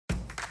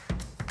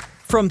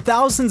From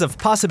thousands of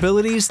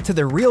possibilities to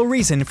the real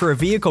reason for a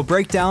vehicle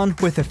breakdown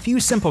with a few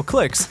simple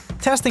clicks,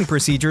 Testing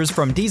Procedures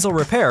from Diesel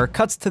Repair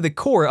cuts to the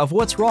core of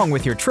what's wrong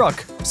with your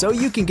truck so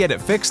you can get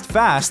it fixed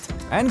fast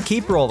and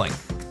keep rolling.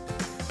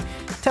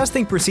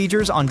 Testing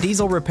Procedures on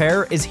Diesel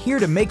Repair is here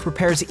to make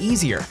repairs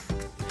easier.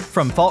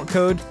 From fault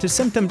code to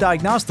symptom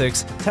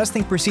diagnostics,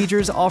 Testing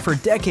Procedures offer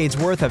decades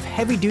worth of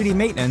heavy-duty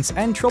maintenance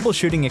and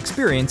troubleshooting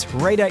experience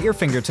right at your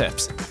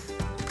fingertips.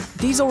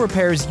 Diesel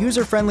Repair's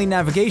user-friendly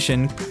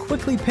navigation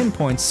quickly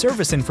pinpoints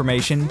service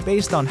information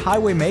based on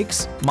highway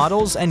makes,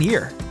 models, and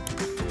year.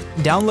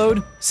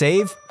 Download,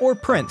 save, or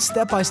print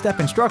step-by-step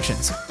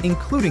instructions,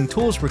 including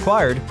tools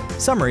required,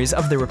 summaries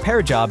of the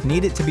repair job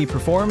needed to be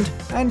performed,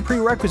 and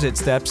prerequisite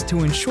steps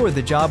to ensure the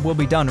job will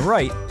be done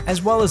right,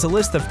 as well as a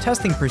list of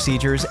testing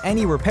procedures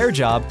any repair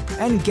job,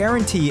 and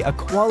guarantee a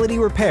quality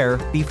repair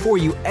before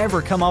you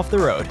ever come off the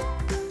road.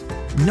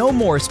 No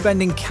more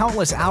spending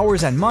countless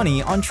hours and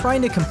money on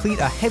trying to complete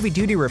a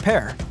heavy-duty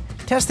repair.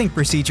 Testing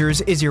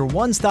Procedures is your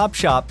one-stop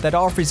shop that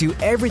offers you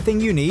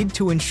everything you need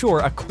to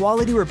ensure a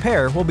quality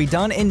repair will be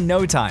done in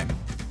no time.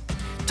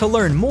 To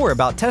learn more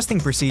about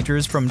Testing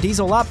Procedures from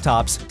Diesel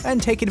laptops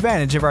and take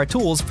advantage of our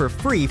tools for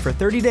free for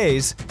 30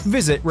 days,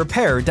 visit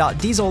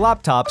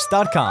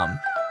repair.diesellaptops.com.